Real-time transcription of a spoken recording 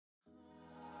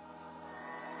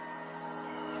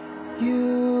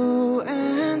You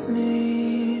and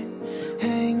me,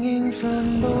 hanging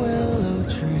from the willow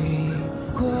tree,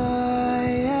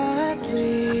 quietly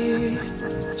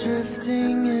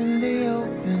drifting in the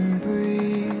open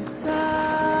breeze.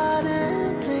 Suddenly,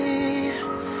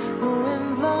 the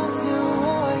wind blows you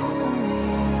away from me.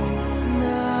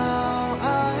 Now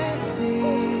I see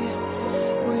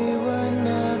we were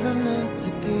never meant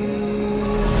to be.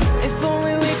 If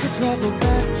only we could travel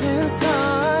back in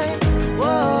time.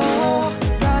 Whoa.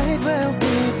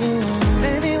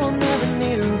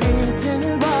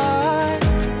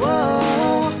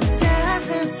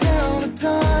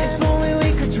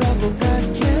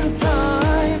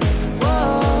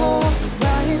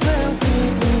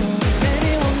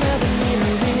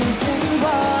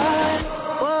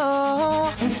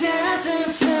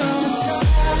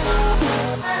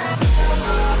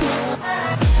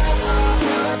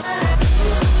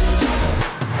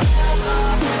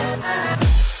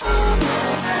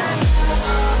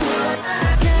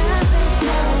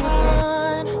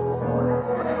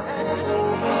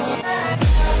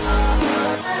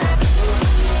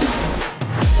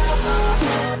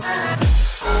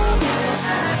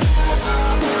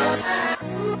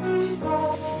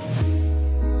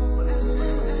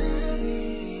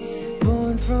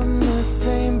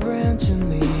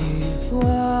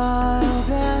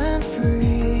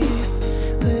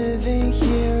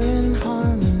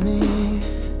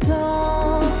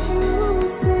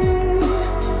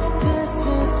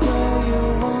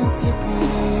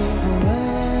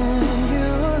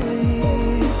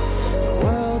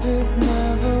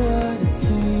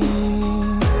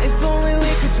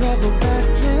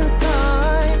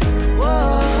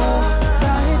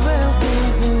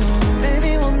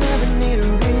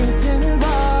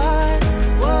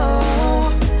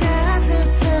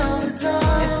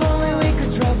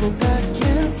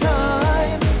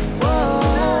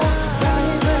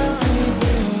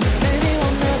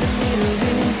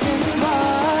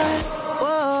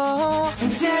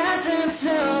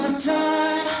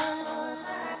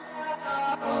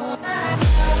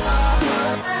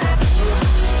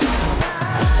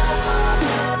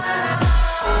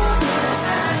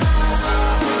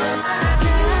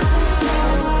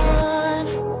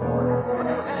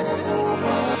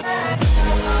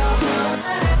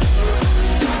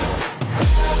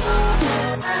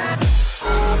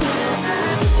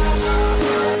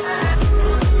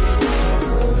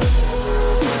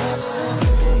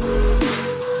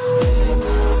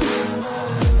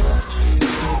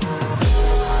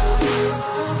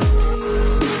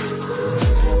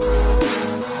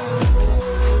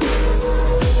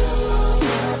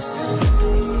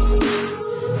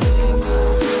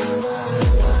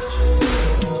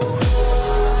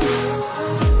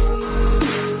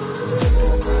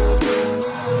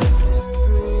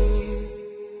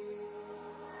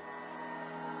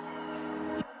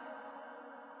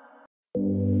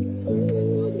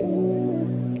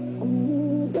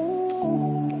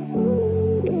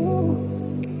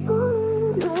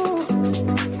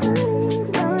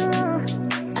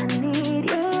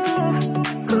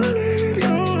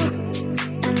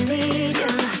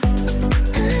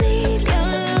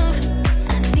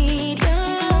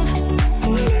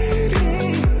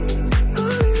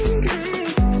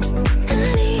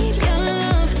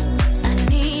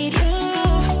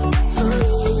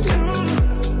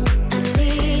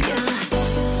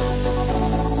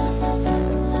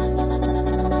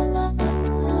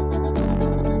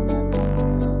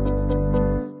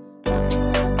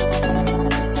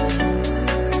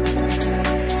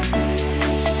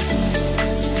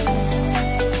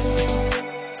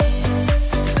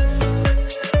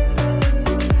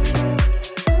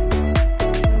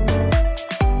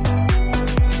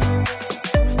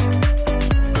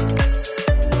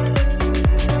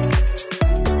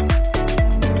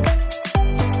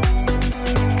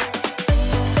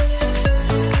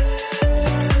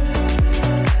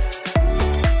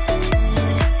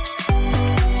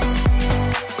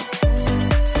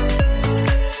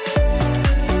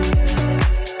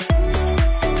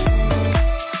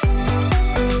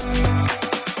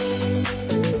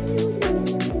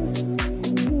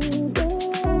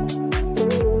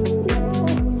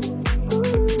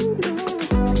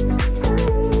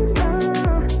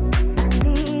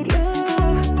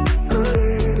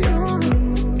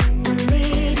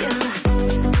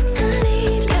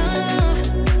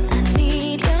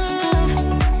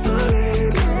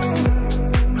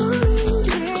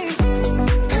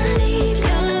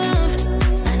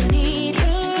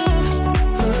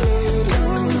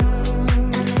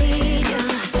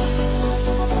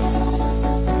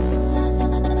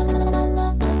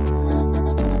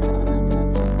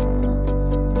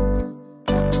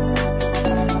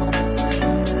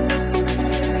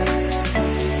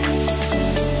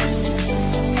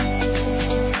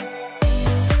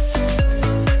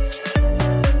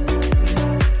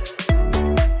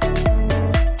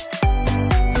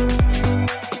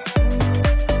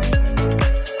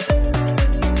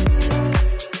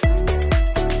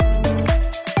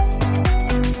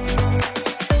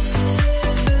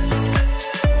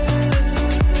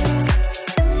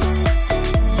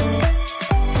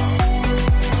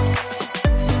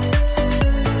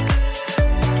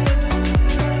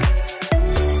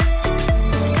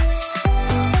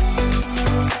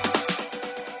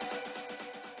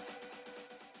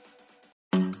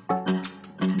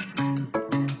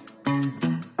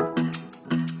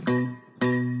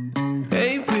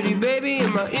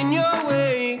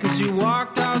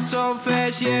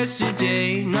 just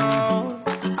yesterday. No,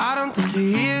 I don't think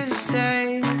you're here to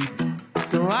stay.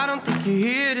 No, I don't think you're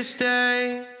here to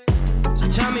stay. So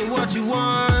tell me what you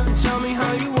want, tell me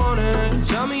how you want it.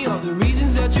 Tell me all the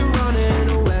reasons that you're running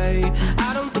away.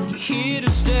 I don't think you're here to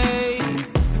stay.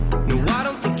 No, I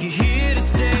don't think you're here to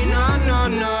stay. No, no,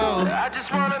 no. I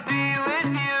just wanna be with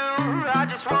you. I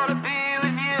just wanna be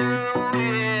with you,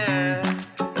 yeah.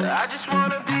 I just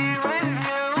wanna be with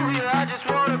you. Yeah, I just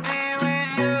wanna be with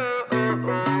you.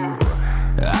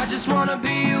 I just wanna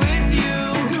be with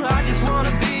you. I just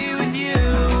wanna be with you,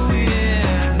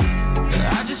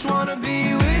 yeah. I just wanna be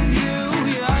with you.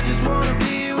 Yeah, I just wanna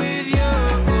be with you.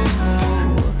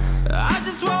 I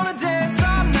just wanna dance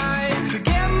all night,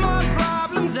 forget my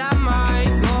problems, I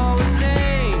might go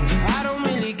insane. I don't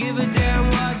really give a damn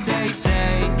what they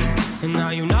say. And now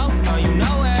you know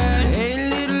it. Hey,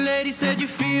 little lady said you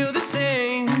feel the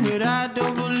same, but I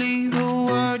don't believe a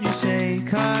word you say.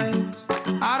 'Cause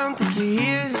I don't think you're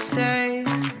here to stay.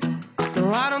 No,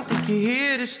 I don't think you're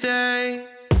here to stay.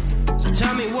 So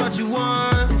tell me what you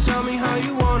want, tell me how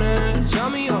you want it. Tell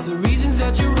me all the reasons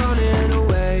that you're running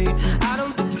away. I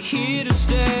don't think you're here to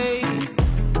stay.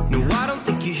 No, I don't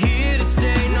think you're here to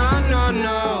stay. No, no,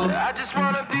 no. I just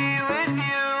wanna be with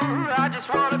you. I just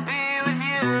wanna be with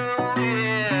you,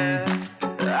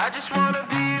 yeah. I just wanna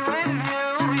be with you.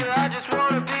 Yeah, I just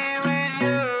wanna be with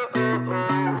you.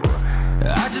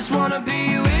 I just wanna be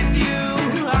with you.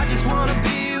 I just wanna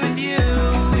be with you,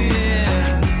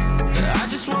 yeah. I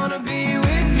just wanna be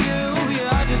with you.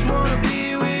 Yeah, I just wanna be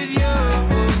with you.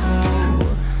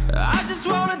 I just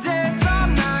wanna dance all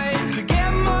night, forget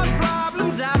my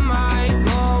problems, I might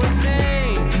go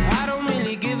insane. I don't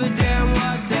really give a damn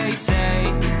what they say.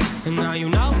 And now you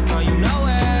know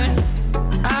it.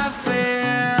 I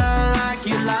feel like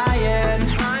you're lying,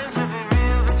 trying to be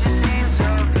real, but you seem so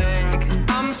fake.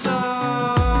 I'm so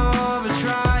over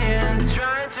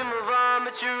trying to move on,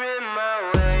 but you're in my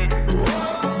way.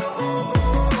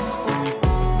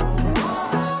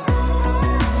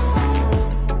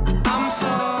 I'm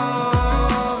so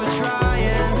over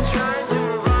trying to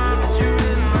move on, but you're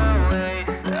in my way.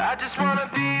 I just wanna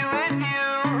be with you.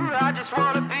 I just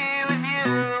wanna be with you,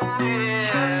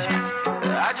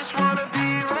 yeah. I just wanna be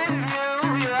with you.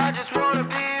 Yeah, I just wanna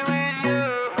be with you.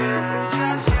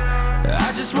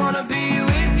 I just wanna be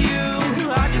with you.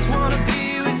 I just wanna be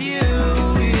with you,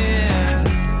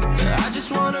 yeah. I just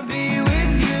wanna be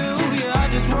with you. Yeah, I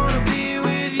just wanna be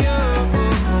with you.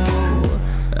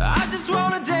 I just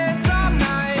wanna dance all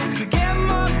night, forget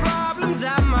my problems,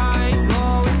 I might go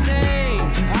insane.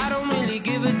 I don't really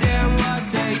give a damn what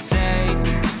they say.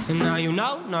 And now you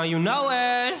know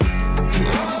it.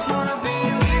 I just wanna be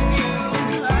with you.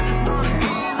 I just wanna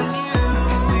be with you,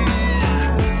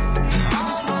 yeah. I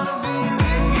just wanna be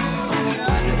with you.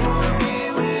 Yeah, I just wanna be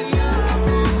with you.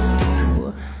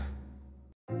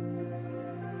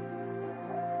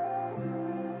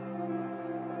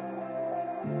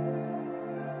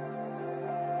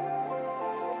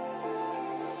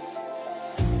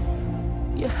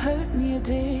 You hurt me, you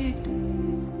did,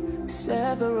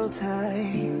 several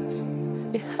times.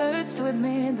 It hurts to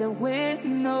admit that we're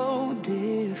no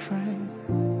different.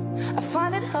 I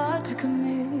find it hard to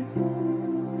commit,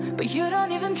 but you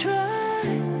don't even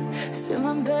try. Still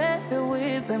I'm better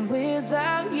with than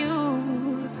without you.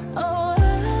 Oh,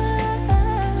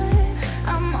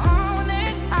 I'm on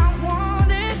it, I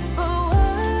want it, but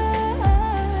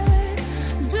why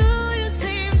do you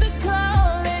seem to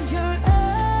call in your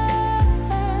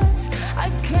eyes? I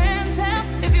can't tell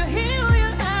if you're here or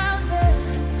you're out there.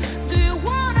 Do you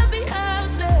wanna be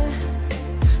out there?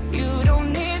 You don't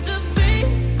need to be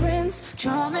Prince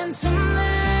Charming to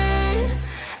me.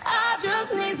 I just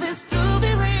need this to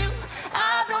be real.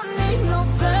 I don't need no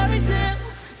fairy tale.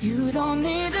 You don't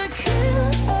need a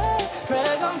killer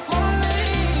dragon for me.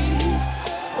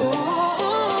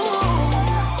 Ooh,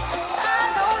 I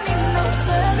don't need no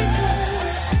fairy tale.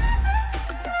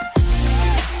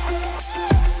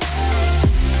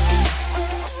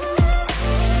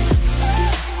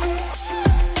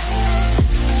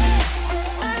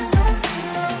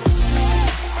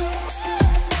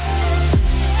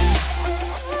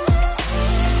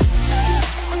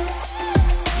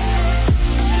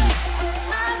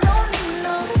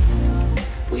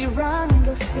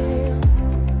 Still,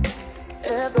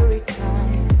 every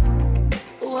time,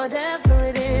 whatever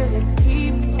it is, I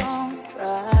keep on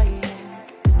trying.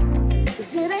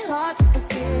 'Cause it ain't hard to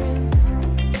forgive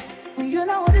when you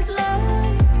know what it's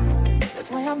like. That's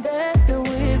why I'm better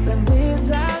with than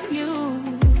without you.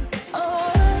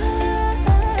 Oh,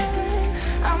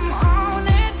 I'm on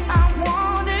it, I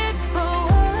want it, but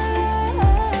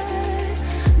why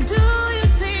do you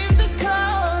seem to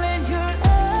call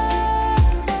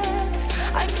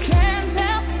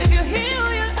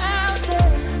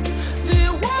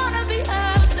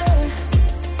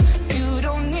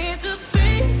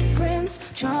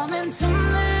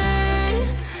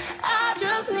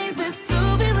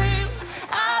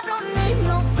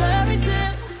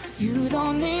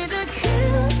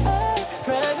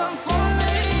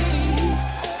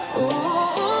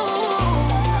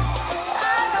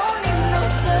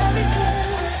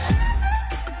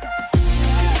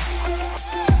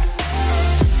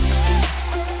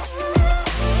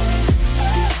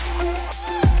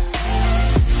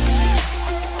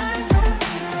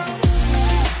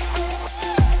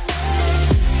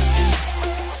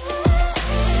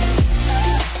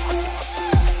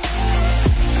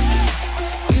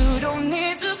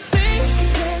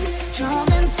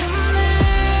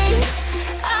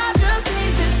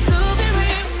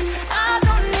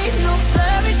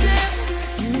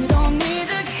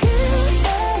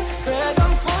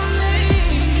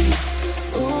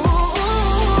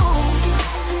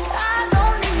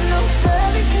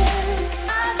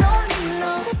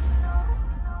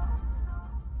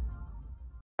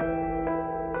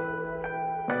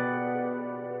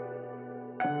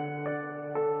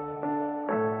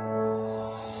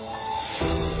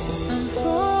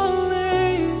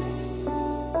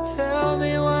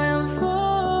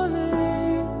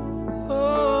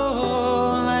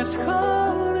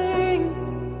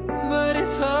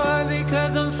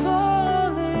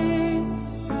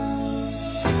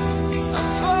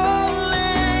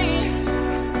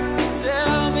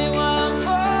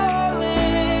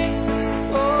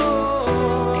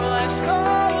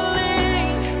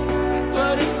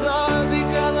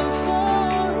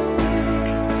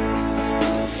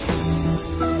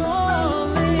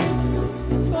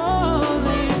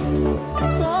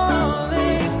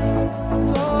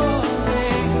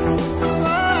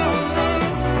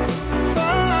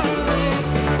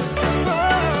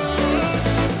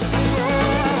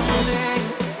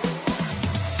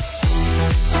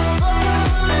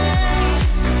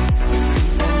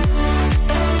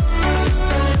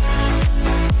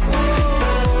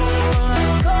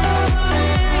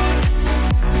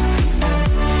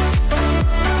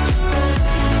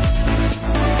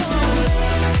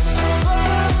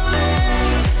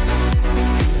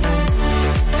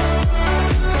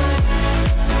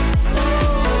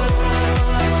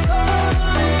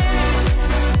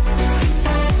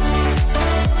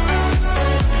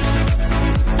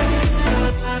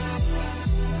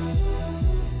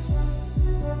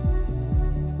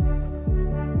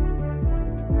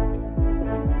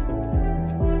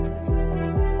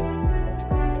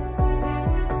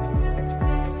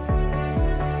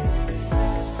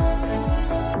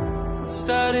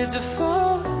started to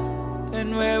fall,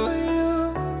 and where were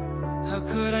you? How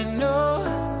could I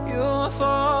know you were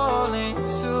falling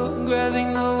too?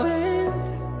 Grabbing the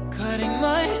wind, cutting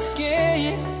my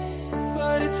skin,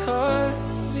 but it's hard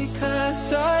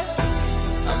because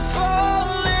I'm falling.